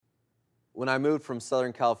When I moved from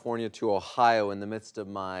Southern California to Ohio in the midst of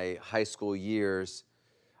my high school years,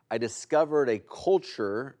 I discovered a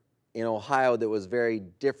culture in Ohio that was very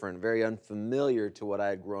different, very unfamiliar to what I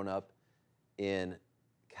had grown up in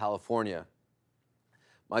California.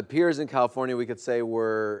 My peers in California, we could say,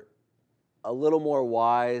 were a little more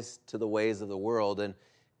wise to the ways of the world. And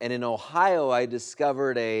in Ohio, I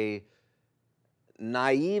discovered a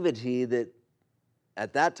naivety that,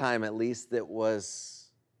 at that time at least, that was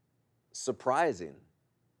surprising,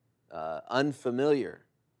 unfamiliar,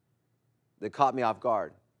 that caught me off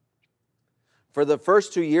guard. For the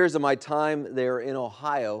first 2 years of my time there in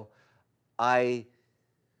Ohio, I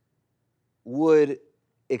would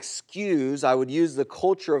use the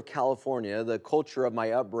culture of California, the culture of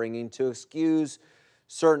my upbringing, to excuse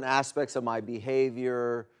certain aspects of my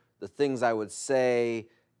behavior, the things I would say,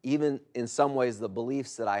 even in some ways the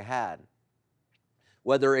beliefs that I had.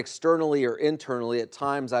 Whether externally or internally, at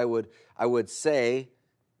times I would say,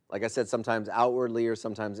 like I said, sometimes outwardly or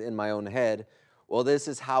sometimes in my own head, well, this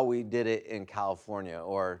is how we did it in California,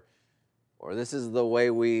 or this is the way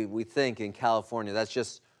we think in California. That's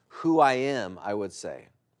just who I am, I would say.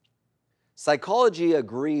 Psychology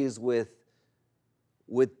agrees with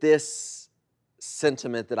this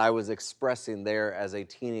sentiment that I was expressing there as a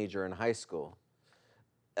teenager in high school.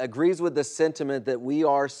 Agrees with the sentiment that we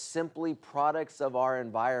are simply products of our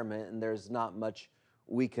environment and there's not much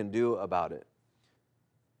we can do about it.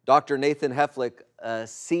 Dr. Nathan Heflick, a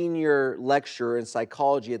senior lecturer in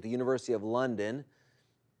psychology at the University of London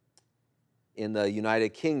in the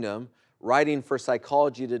United Kingdom, writing for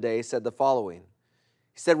Psychology Today, said the following.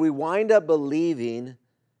 He said, "We wind up believing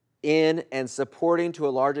in and supporting to a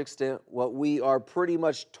large extent what we are pretty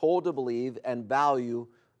much told to believe and value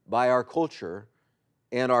by our culture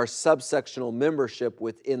and our subsectional membership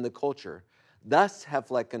within the culture. Thus,"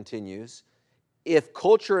 Heflick continues, "if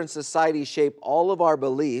culture and society shape all of our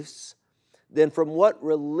beliefs, then from a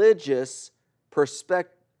religious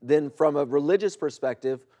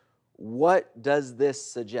perspective, what does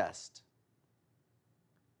this suggest?"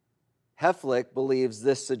 Heflick believes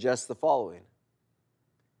this suggests the following.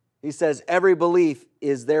 He says, every belief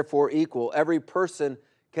is therefore equal. Every person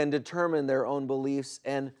can determine their own beliefs,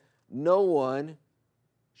 and no one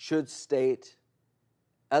should state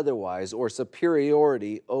otherwise or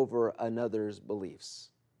superiority over another's beliefs.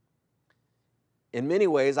 In many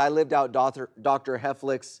ways, I lived out Dr.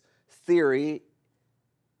 Heflick's theory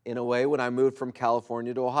in a way when I moved from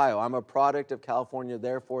California to Ohio. I'm a product of California,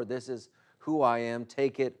 therefore this is who I am.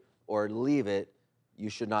 Take it or leave it. You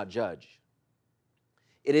should not judge.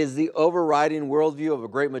 It is the overriding worldview of a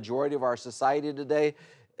great majority of our society today,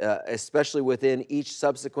 especially within each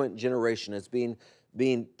subsequent generation. It's being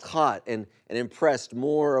taught and impressed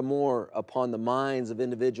more and more upon the minds of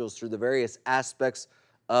individuals through the various aspects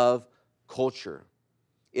of culture.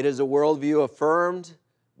 It is a worldview affirmed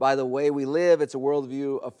by the way we live. It's a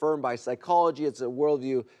worldview affirmed by psychology. It's a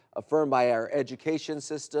worldview affirmed by our education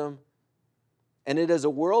system. And it is a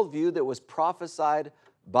worldview that was prophesied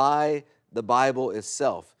by the Bible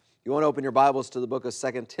itself. You want to open your Bibles to the book of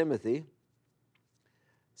 2 Timothy.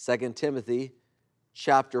 2 Timothy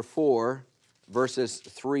chapter 4, verses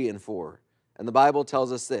 3 and 4. And the Bible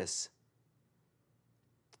tells us this.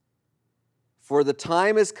 "For the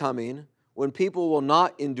time is coming when people will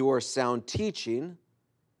not endure sound teaching,"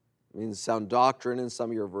 it means sound doctrine in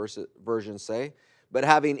some of your versions say, "but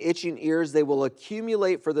having itching ears, they will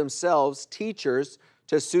accumulate for themselves teachers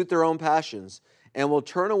to suit their own passions, and will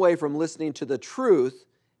turn away from listening to the truth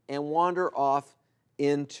and wander off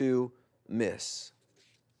into myths."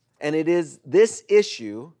 And it is this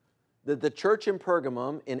issue that the church in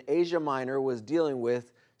Pergamum in Asia Minor was dealing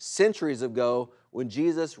with centuries ago when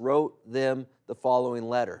Jesus wrote them the following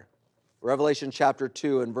letter. Revelation chapter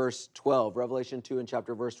 2 and verse 12. Revelation 2 and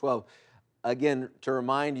chapter verse 12. Again, to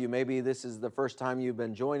remind you, maybe this is the first time you've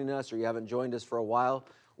been joining us or you haven't joined us for a while.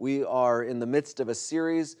 We are in the midst of a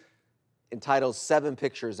series entitled 7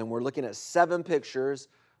 Pictures, and we're looking at 7 pictures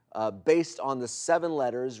based on the 7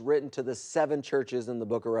 letters written to the 7 churches in the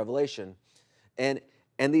book of Revelation.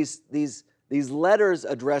 And these letters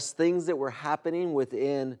address things that were happening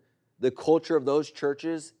within the culture of those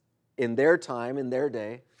churches in their time, in their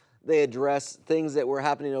day. They address things that were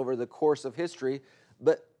happening over the course of history,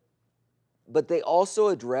 but they also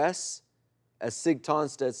address, as Sig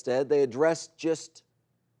Tonstedt said, they address just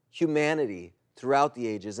humanity throughout the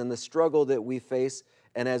ages and the struggle that we face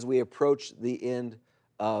and as we approach the end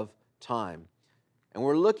of time. And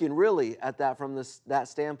we're looking really at that from that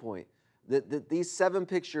standpoint, that these 7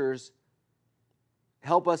 pictures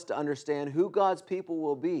help us to understand who God's people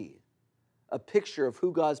will be, a picture of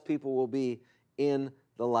who God's people will be in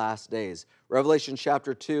the last days. Revelation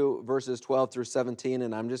chapter 2, verses 12 through 17,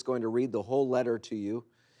 and I'm just going to read the whole letter to you.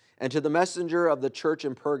 And to the messenger of the church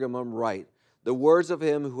in Pergamum write, the words of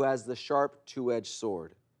him who has the sharp two-edged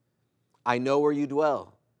sword. I know where you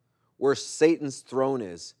dwell, where Satan's throne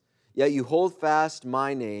is, yet you hold fast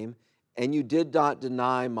my name, and you did not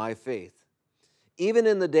deny my faith. Even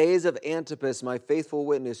in the days of Antipas, my faithful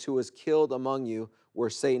witness, who was killed among you,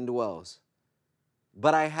 where Satan dwells.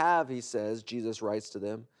 But I have, he says, Jesus writes to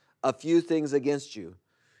them, a few things against you.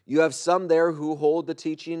 You have some there who hold the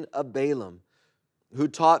teaching of Balaam, who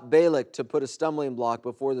taught Balak to put a stumbling block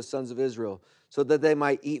before the sons of Israel, so that they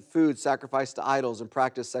might eat food sacrificed to idols and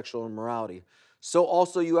practice sexual immorality. So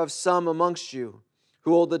also you have some amongst you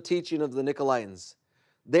who hold the teaching of the Nicolaitans.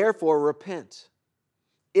 Therefore repent.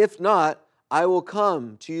 If not, I will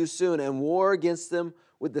come to you soon and war against them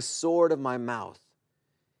with the sword of my mouth.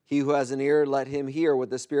 He who has an ear, let him hear what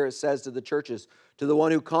the Spirit says to the churches. To the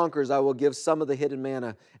one who conquers, I will give some of the hidden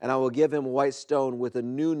manna, and I will give him a white stone with a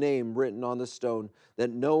new name written on the stone that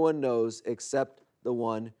no one knows except the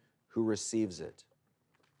one who receives it.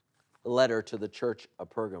 A letter to the church of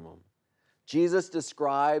Pergamum. Jesus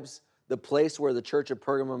describes the place where the church of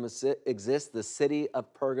Pergamum exists, the city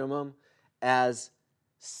of Pergamum, as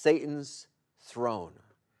Satan's throne.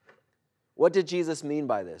 What did Jesus mean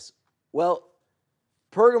by this? Well,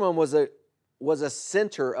 Pergamum was a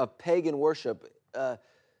center of pagan worship.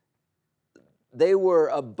 They were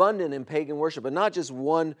abundant in pagan worship, but not just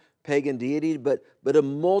one pagan deity, but a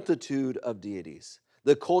multitude of deities.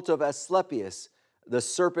 The cult of Asclepius, the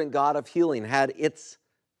serpent god of healing, had its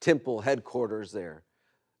temple headquarters there.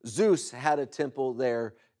 Zeus had a temple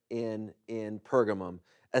there in Pergamum.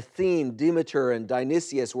 Athene, Demeter, and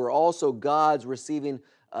Dionysius were also gods receiving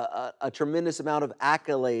a tremendous amount of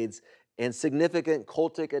accolades and significant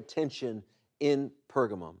cultic attention in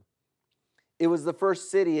Pergamum. It was the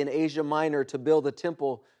first city in Asia Minor to build a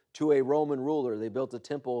temple to a Roman ruler. They built a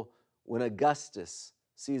temple when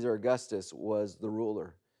Caesar Augustus, was the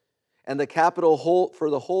ruler. And the capital for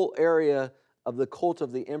the whole area of the cult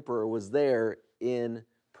of the emperor was there in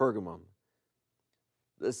Pergamum.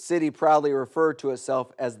 The city proudly referred to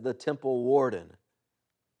itself as the temple warden,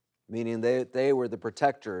 meaning they were the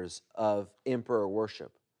protectors of emperor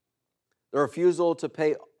worship. The refusal to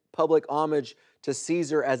pay public homage to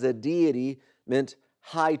Caesar as a deity meant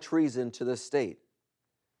high treason to the state.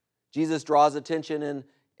 Jesus draws attention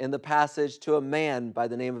in the passage to a man by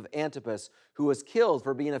the name of Antipas, who was killed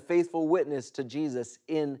for being a faithful witness to Jesus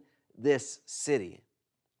in this city.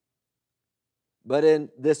 But in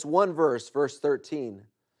this one verse, verse 13,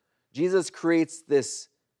 Jesus creates this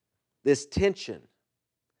tension.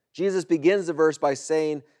 Jesus begins the verse by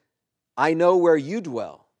saying, I know where you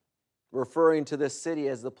dwell, referring to this city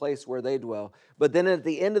as the place where they dwell. But then at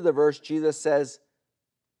the end of the verse, Jesus says,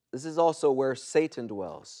 this is also where Satan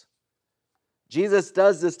dwells. Jesus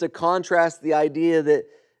does this to contrast the idea that,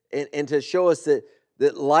 and to show us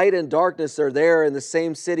that light and darkness are there in the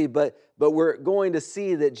same city, but we're going to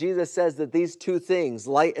see that Jesus says that these two things,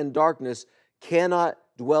 light and darkness, cannot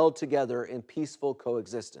dwell together in peaceful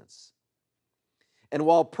coexistence. And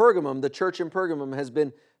while Pergamum, the church in Pergamum, has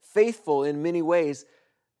been faithful in many ways,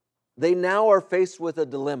 they now are faced with a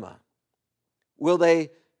dilemma. Will they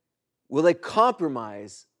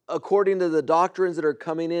compromise according to the doctrines that are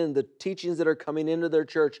coming in, the teachings that are coming into their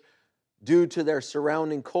church due to their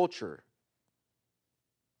surrounding culture?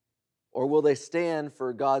 Or will they stand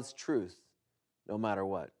for God's truth no matter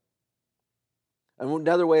what? And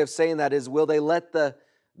another way of saying that is, will they let the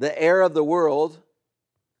air of the world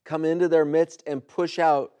come into their midst and push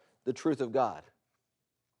out the truth of God?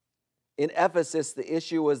 In Ephesus, the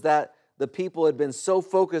issue was that the people had been so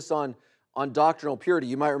focused on doctrinal purity.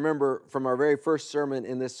 You might remember from our very first sermon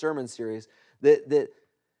in this sermon series that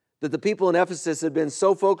the people in Ephesus had been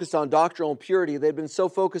so focused on doctrinal purity, they'd been so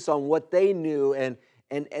focused on what they knew and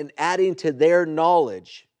adding to their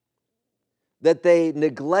knowledge that they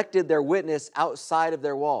neglected their witness outside of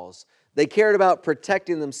their walls. They cared about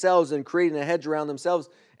protecting themselves and creating a hedge around themselves,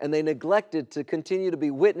 and they neglected to continue to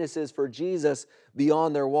be witnesses for Jesus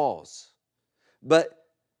beyond their walls. But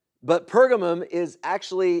Pergamum is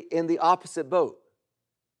actually in the opposite boat.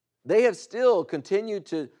 They have still continued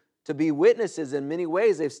to be witnesses in many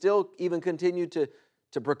ways. They've still even continued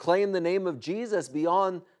to proclaim the name of Jesus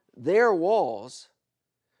beyond their walls,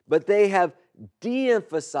 but they have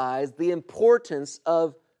de-emphasized the importance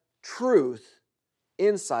of truth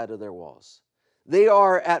inside of their walls. They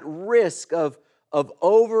are at risk of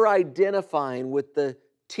over-identifying with the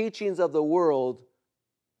teachings of the world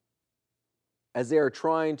as they are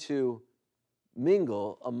trying to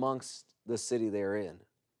mingle amongst the city they're in.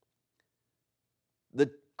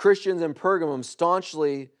 The Christians in Pergamum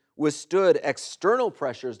staunchly withstood external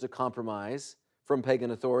pressures to compromise from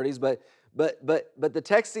pagan authorities, but the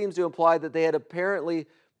text seems to imply that they had apparently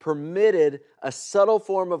permitted a subtle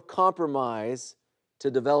form of compromise to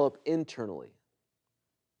develop internally.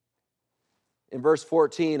 In verse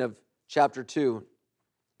 14 of chapter 2,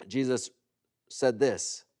 Jesus said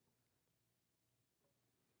this,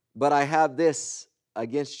 "But I have this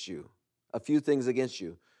against you, a few things against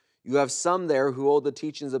you. You have some there who hold the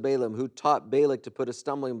teachings of Balaam, who taught Balak to put a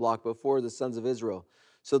stumbling block before the sons of Israel,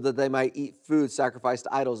 so that they might eat food sacrificed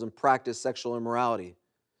to idols and practice sexual immorality."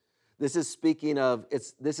 This is speaking of,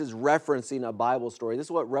 this is referencing a Bible story. This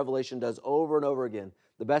is what Revelation does over and over again.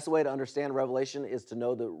 The best way to understand Revelation is to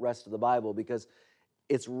know the rest of the Bible, because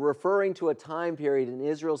it's referring to a time period in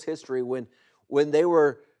Israel's history when they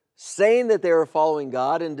were saying that they were following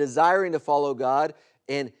God and desiring to follow God,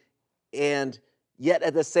 and yet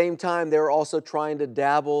at the same time they were also trying to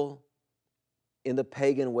dabble in the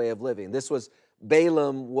pagan way of living.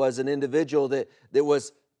 Balaam was an individual that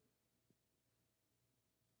was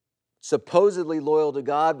supposedly loyal to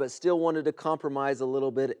God, but still wanted to compromise a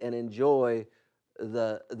little bit and enjoy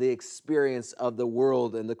the experience of the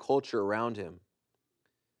world and the culture around him.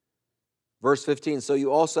 Verse 15, "So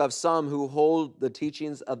you also have some who hold the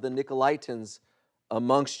teachings of the Nicolaitans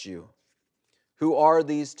amongst you." Who are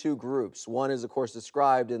these two groups? One is, of course,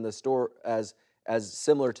 described in the story as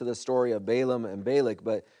similar to the story of Balaam and Balak,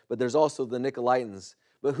 but there's also the Nicolaitans.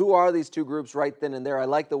 But who are these two groups right then and there? I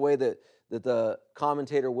like the way that the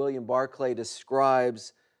commentator William Barclay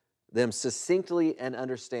describes them succinctly and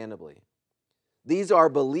understandably. These are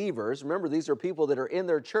believers. Remember, these are people that are in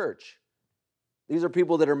their church. These are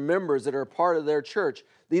people that are members, that are a part of their church.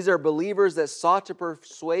 These are believers that sought to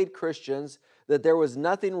persuade Christians that there was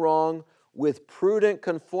nothing wrong with prudent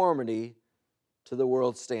conformity to the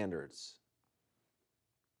world's standards.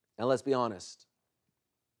 And let's be honest.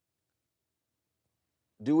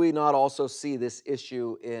 Do we not also see this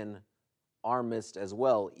issue in our midst as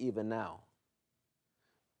well, even now?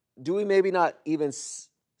 Do we maybe not even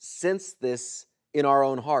sense this in our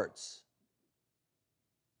own hearts?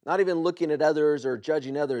 Not even looking at others or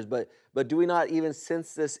judging others, but do we not even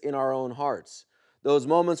sense this in our own hearts? Those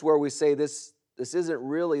moments where we say this isn't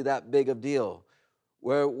really that big of deal,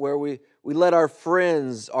 where we let our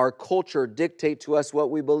friends, our culture dictate to us what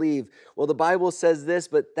we believe. Well, the Bible says this,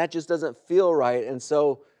 but that just doesn't feel right, and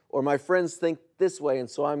so, or my friends think this way, and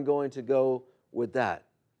so I'm going to go with that.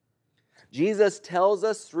 Jesus tells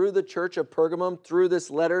us through the church of Pergamum, through this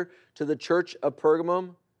letter to the church of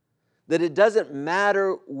Pergamum, that it doesn't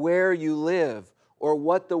matter where you live or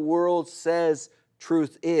what the world says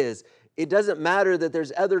truth is. It doesn't matter that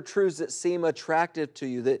there's other truths that seem attractive to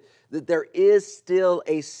you, that there is still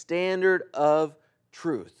a standard of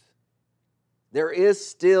truth. There is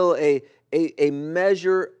still a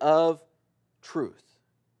measure of truth.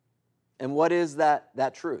 And what is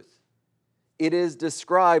that truth? It is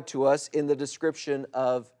described to us in the description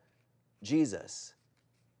of Jesus.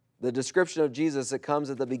 The description of Jesus that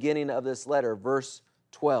comes at the beginning of this letter, verse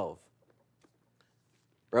 12.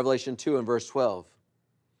 Revelation 2 and verse 12.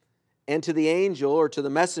 "And to the angel," or to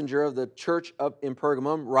the messenger of the church in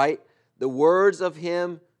Pergamum, write the words of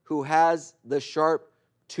him who has the sharp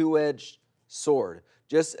two-edged sword.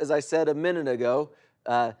 Just as I said a minute ago,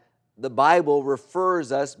 the Bible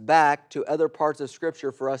refers us back to other parts of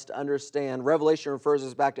Scripture for us to understand. Revelation refers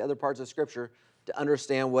us back to other parts of Scripture to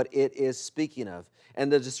understand what it is speaking of.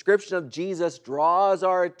 And the description of Jesus draws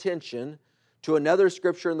our attention to another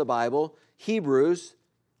Scripture in the Bible, Hebrews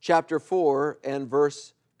chapter 4 and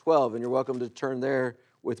verse 12. And you're welcome to turn there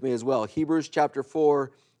with me as well. Hebrews chapter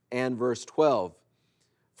 4 and verse 12.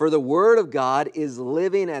 "For the word of God is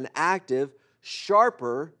living and active,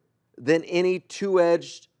 sharper than any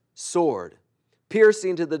two-edged sword,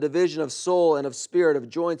 piercing to the division of soul and of spirit, of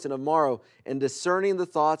joints and of marrow, and discerning the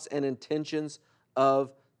thoughts and intentions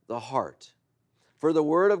of the heart. For the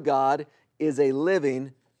word of God is a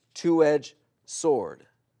living two-edged sword."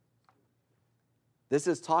 This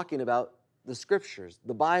is talking about the Scriptures,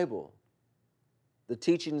 the Bible, the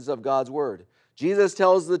teachings of God's word. Jesus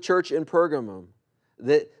tells the church in Pergamum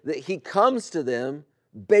that he comes to them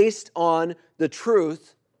based on the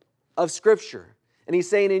truth of Scripture. And he's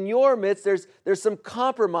saying, in your midst, there's some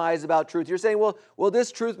compromise about truth. You're saying, well,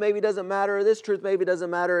 this truth maybe doesn't matter, or this truth maybe doesn't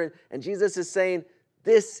matter. And Jesus is saying,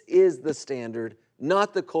 this is the standard,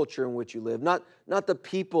 not the culture in which you live, not the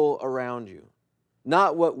people around you,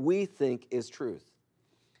 not what we think is truth.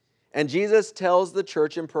 And Jesus tells the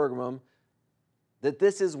church in Pergamum that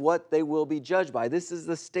this is what they will be judged by. This is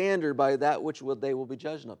the standard by that which they will be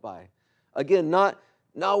judged by. Again, not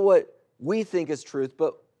what we think is truth,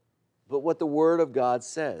 but what the Word of God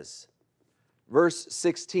says. Verse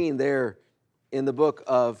 16 there in the book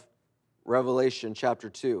of Revelation chapter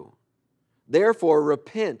 2. Therefore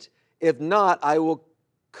repent, if not, I will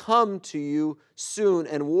come to you soon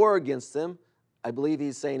and war against them. I believe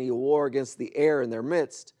he's saying he will war against the air in their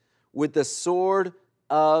midst with the sword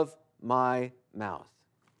of my mouth.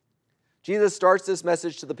 Jesus starts this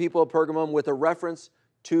message to the people of Pergamum with a reference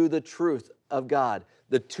to the truth of God,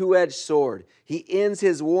 the two-edged sword. He ends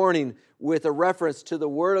his warning with a reference to the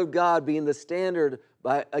Word of God being the standard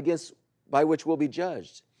by which we'll be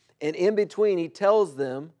judged. And in between, he tells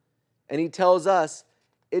them, and he tells us,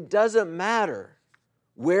 it doesn't matter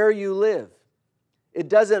where you live. It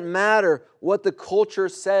doesn't matter what the culture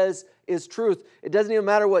says is truth. It doesn't even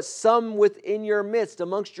matter what some within your midst,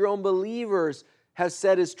 amongst your own believers, have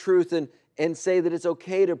said is truth and say that it's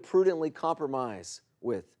okay to prudently compromise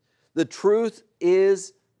with. The truth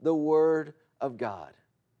is the Word of God.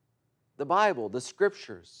 The Bible, the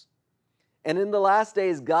Scriptures. And in the last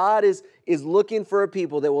days, God is looking for a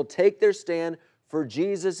people that will take their stand for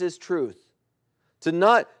Jesus' truth. To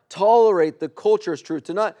not tolerate the culture's truth.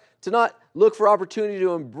 To not look for opportunity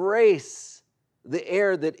to embrace the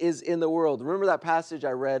error that is in the world. Remember that passage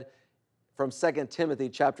I read from 2 Timothy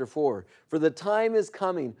chapter 4. For the time is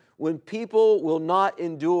coming when people will not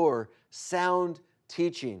endure sound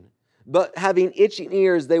teaching, but having itching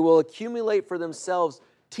ears, they will accumulate for themselves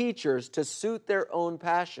teachers to suit their own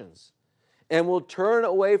passions, and will turn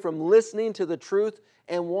away from listening to the truth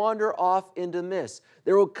and wander off into myths.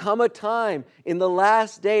 There will come a time in the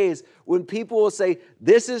last days when people will say,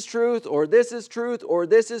 this is truth, or this is truth, or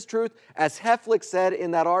this is truth, as Heflick said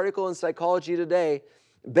in that article in Psychology Today,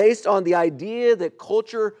 based on the idea that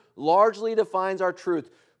culture largely defines our truth.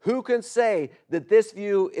 Who can say that this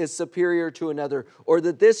view is superior to another, or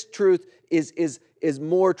that this truth is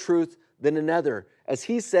more truth than another? As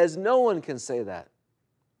he says, no one can say that,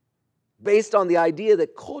 based on the idea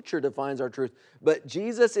that culture defines our truth. But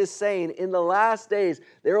Jesus is saying in the last days,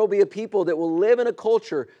 there will be a people that will live in a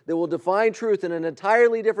culture that will define truth in an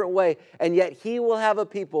entirely different way, and yet he will have a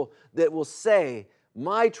people that will say,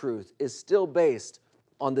 my truth is still based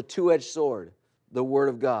on the two-edged sword, the Word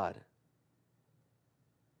of God.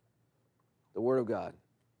 The Word of God.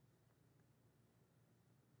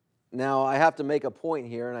 Now, I have to make a point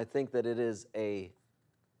here, and I think that it is a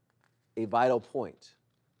vital point.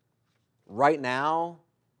 Right now,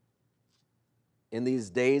 in these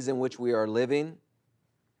days in which we are living,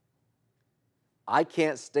 I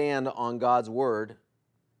can't stand on God's Word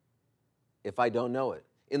if I don't know it.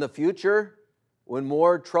 In the future, when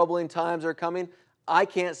more troubling times are coming, I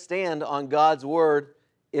can't stand on God's Word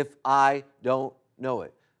if I don't know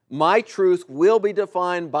it. My truth will be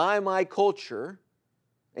defined by my culture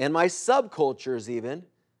and my subcultures even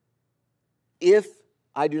if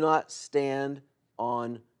I do not stand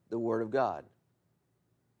on the Word of God.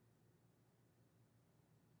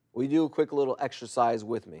 Will you do a quick little exercise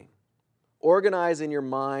with me? Organize in your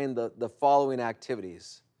mind the following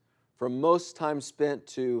activities from most time spent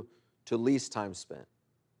to least time spent.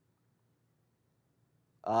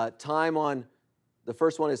 The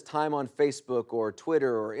first one is time on Facebook or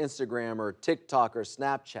Twitter or Instagram or TikTok or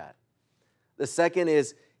Snapchat. The second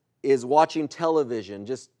is watching television,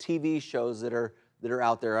 just TV shows that are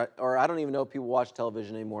out there. Or I don't even know if people watch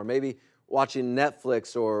television anymore. Maybe watching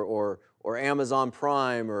Netflix or Amazon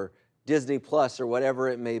Prime or Disney Plus or whatever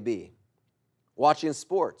it may be. Watching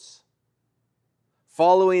sports.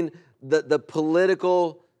 Following the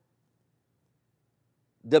political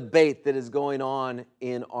debate that is going on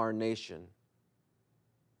in our nation.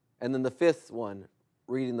 And then the fifth one,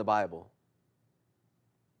 reading the Bible.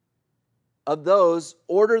 Of those,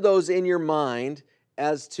 order those in your mind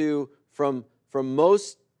as to from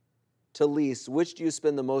most to least, which do you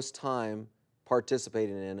spend the most time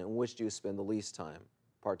participating in, and which do you spend the least time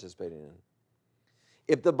participating in?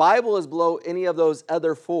 If the Bible is below any of those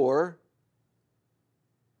other four,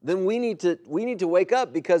 then we need to wake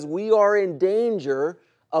up, because we are in danger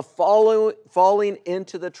of falling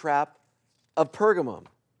into the trap of Pergamum.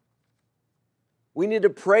 We need to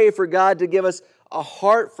pray for God to give us a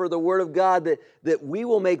heart for the Word of God, that we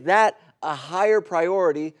will make that a higher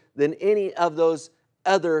priority than any of those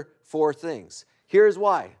other four things. Here's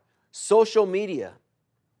why. Social media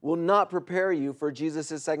will not prepare you for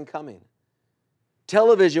Jesus' second coming.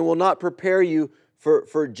 Television will not prepare you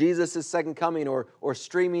for Jesus' second coming, or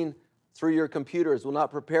streaming through your computers will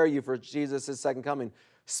not prepare you for Jesus' second coming.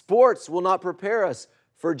 Sports will not prepare us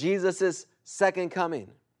for Jesus' second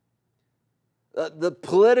coming. The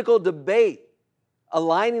political debate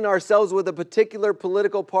Aligning ourselves with a particular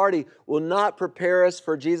political party will not prepare us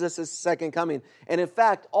for Jesus' second coming. And in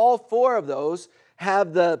fact, all four of those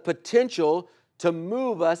have the potential to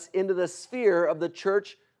move us into the sphere of the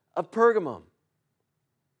church of Pergamum.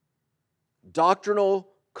 Doctrinal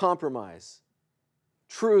compromise,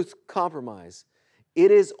 truth compromise. It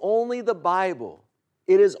is only the Bible.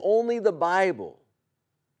 It is only the Bible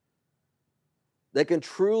that can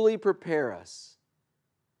truly prepare us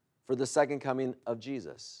for the second coming of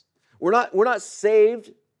Jesus. We're not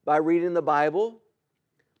saved by reading the Bible,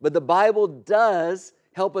 but the Bible does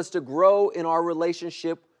help us to grow in our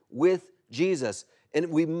relationship with Jesus. And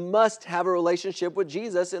we must have a relationship with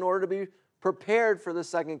Jesus in order to be prepared for the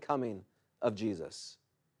second coming of Jesus.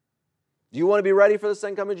 Do you want to be ready for the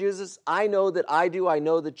second coming of Jesus? I know that I do. I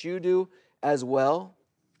know that you do as well.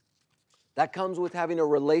 That comes with having a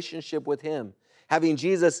relationship with Him, having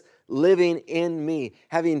Jesus living in me,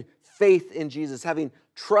 having faith in Jesus, having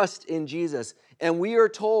trust in Jesus. And we are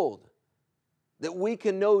told that we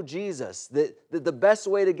can know Jesus, that the best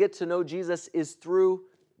way to get to know Jesus is through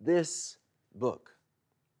this book.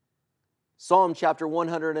 Psalm chapter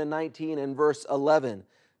 119 and verse 11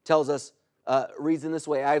 tells us, reads in this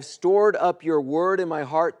way, I have stored up your word in my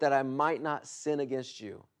heart that I might not sin against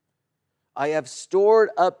you. I have stored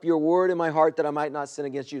up your word in my heart that I might not sin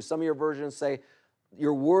against you. Some of your versions say,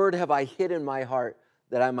 your word have I hid in my heart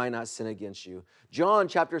that I might not sin against you. John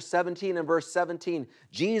chapter 17 and verse 17,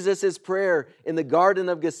 Jesus' prayer in the Garden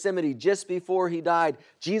of Gethsemane just before He died.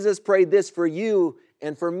 Jesus prayed this for you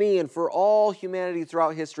and for me and for all humanity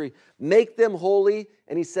throughout history. Make them holy,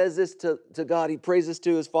 and He says this to God. He prays this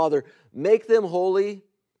to His Father. Make them holy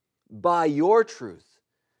by your truth.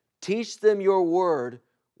 Teach them your word,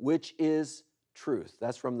 which is truth.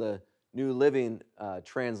 That's from the New Living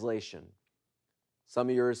Translation. Some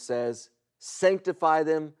of yours says, sanctify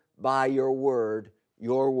them by your word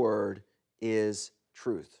is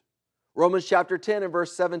truth. Romans chapter 10 and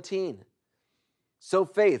verse 17. So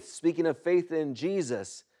faith, speaking of faith in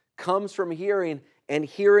Jesus, comes from hearing, and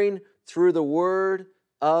hearing through the word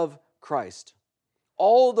of Christ.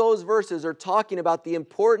 All those verses are talking about the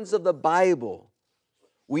importance of the Bible.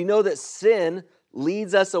 We know that sin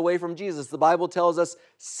leads us away from Jesus. The Bible tells us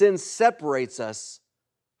sin separates us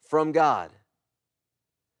from God.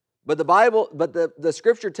 But the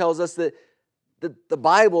Scripture tells us that the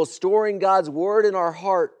Bible, storing God's word in our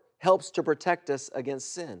heart, helps to protect us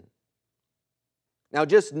against sin. Now,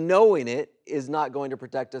 just knowing it is not going to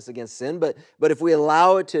protect us against sin, but if we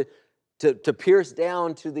allow it to pierce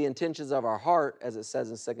down to the intentions of our heart, as it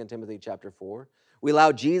says in 2 Timothy chapter 4, we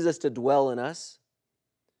allow Jesus to dwell in us.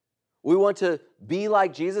 We want to be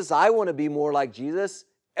like Jesus. I want to be more like Jesus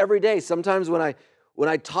every day. Sometimes when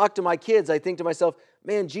I talk to my kids, I think to myself,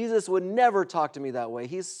 man, Jesus would never talk to me that way.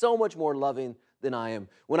 He's so much more loving than I am.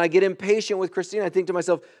 When I get impatient with Christine, I think to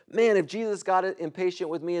myself, man, if Jesus got impatient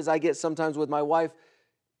with me as I get sometimes with my wife,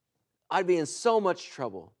 I'd be in so much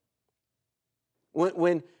trouble.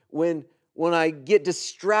 When I get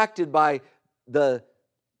distracted by the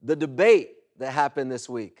debate that happened this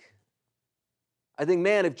week, I think,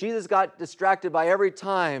 man, if Jesus got distracted by every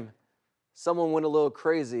time someone went a little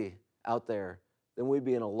crazy out there, then we'd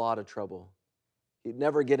be in a lot of trouble. He'd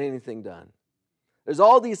never get anything done. There's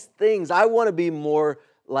all these things. I want to be more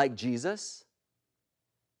like Jesus.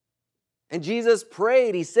 And Jesus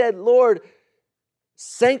prayed. He said, Lord,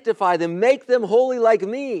 sanctify them, make them holy like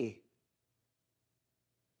me.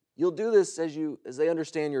 You'll do this as they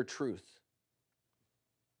understand your truth.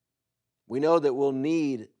 We know that we'll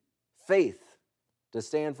need faith to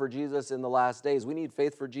stand for Jesus in the last days. We need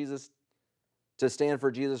faith for Jesus to stand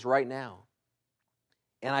for Jesus right now.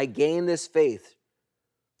 And I gain this faith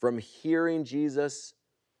from hearing Jesus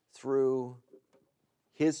through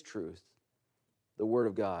His truth, the Word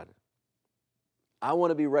of God. I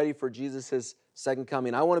want to be ready for Jesus' second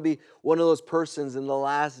coming. I want to be one of those persons in the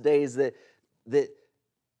last days that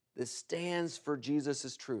stands for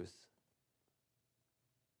Jesus' truth.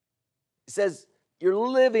 He says, you're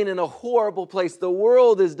living in a horrible place. The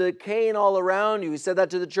world is decaying all around you. He said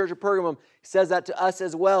that to the church of Pergamum. He says that to us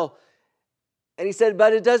as well. And he said,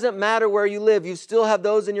 but it doesn't matter where you live. You still have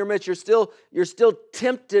those in your midst. You're still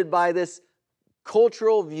tempted by this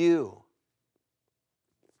cultural view.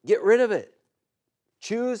 Get rid of it.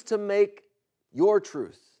 Choose to make your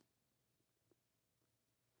truth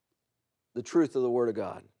the truth of the Word of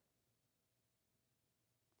God.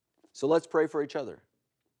 So let's pray for each other.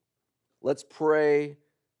 Let's pray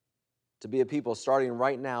to be a people starting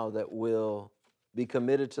right now that will be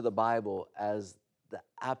committed to the Bible as the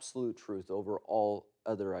absolute truth over all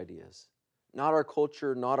other ideas. Not our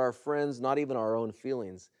culture, not our friends, not even our own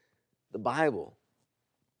feelings. The Bible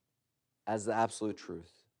as the absolute truth.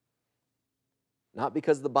 Not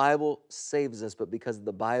because the Bible saves us, but because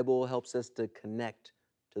the Bible helps us to connect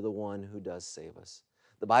to the one who does save us.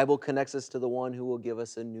 The Bible connects us to the one who will give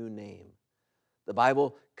us a new name. The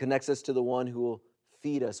Bible connects us to the one who will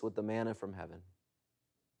feed us with the manna from heaven.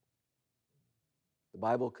 The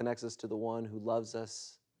Bible connects us to the one who loves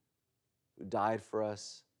us, who died for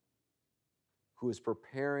us, who is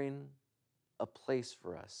preparing a place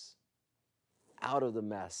for us out of the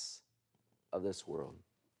mess of this world.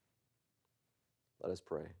 Let us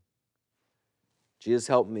pray. Jesus,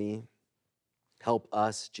 help me. Help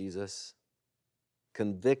us, Jesus.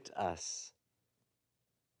 Convict us.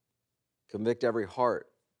 Convict every heart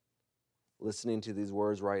listening to these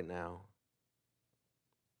words right now.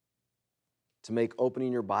 To make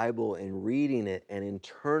opening your Bible and reading it and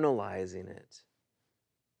internalizing it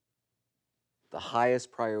the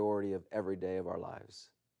highest priority of every day of our lives.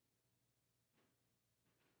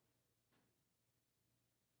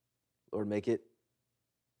 Lord, make it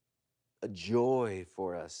a joy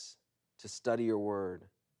for us to study your word.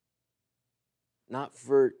 Not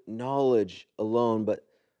for knowledge alone, but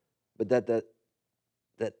that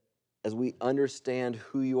as we understand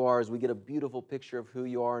who you are, as we get a beautiful picture of who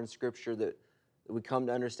you are in Scripture, that we come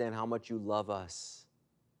to understand how much you love us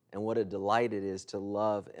and what a delight it is to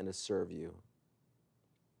love and to serve you.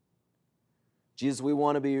 Jesus, we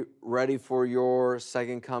want to be ready for your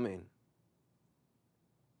second coming.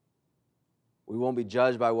 We won't be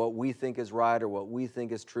judged by what we think is right or what we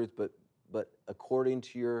think is truth, but according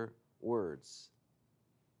to your words,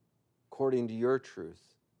 according to your truth.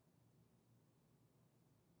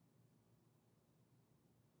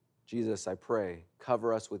 Jesus, I pray,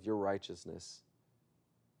 cover us with your righteousness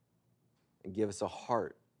and give us a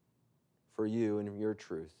heart for you and your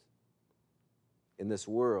truth in this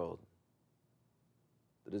world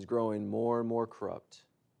that is growing more and more corrupt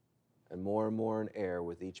and more in error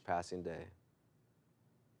with each passing day.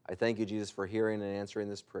 I thank you, Jesus, for hearing and answering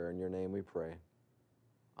this prayer. In your name we pray.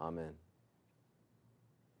 Amen.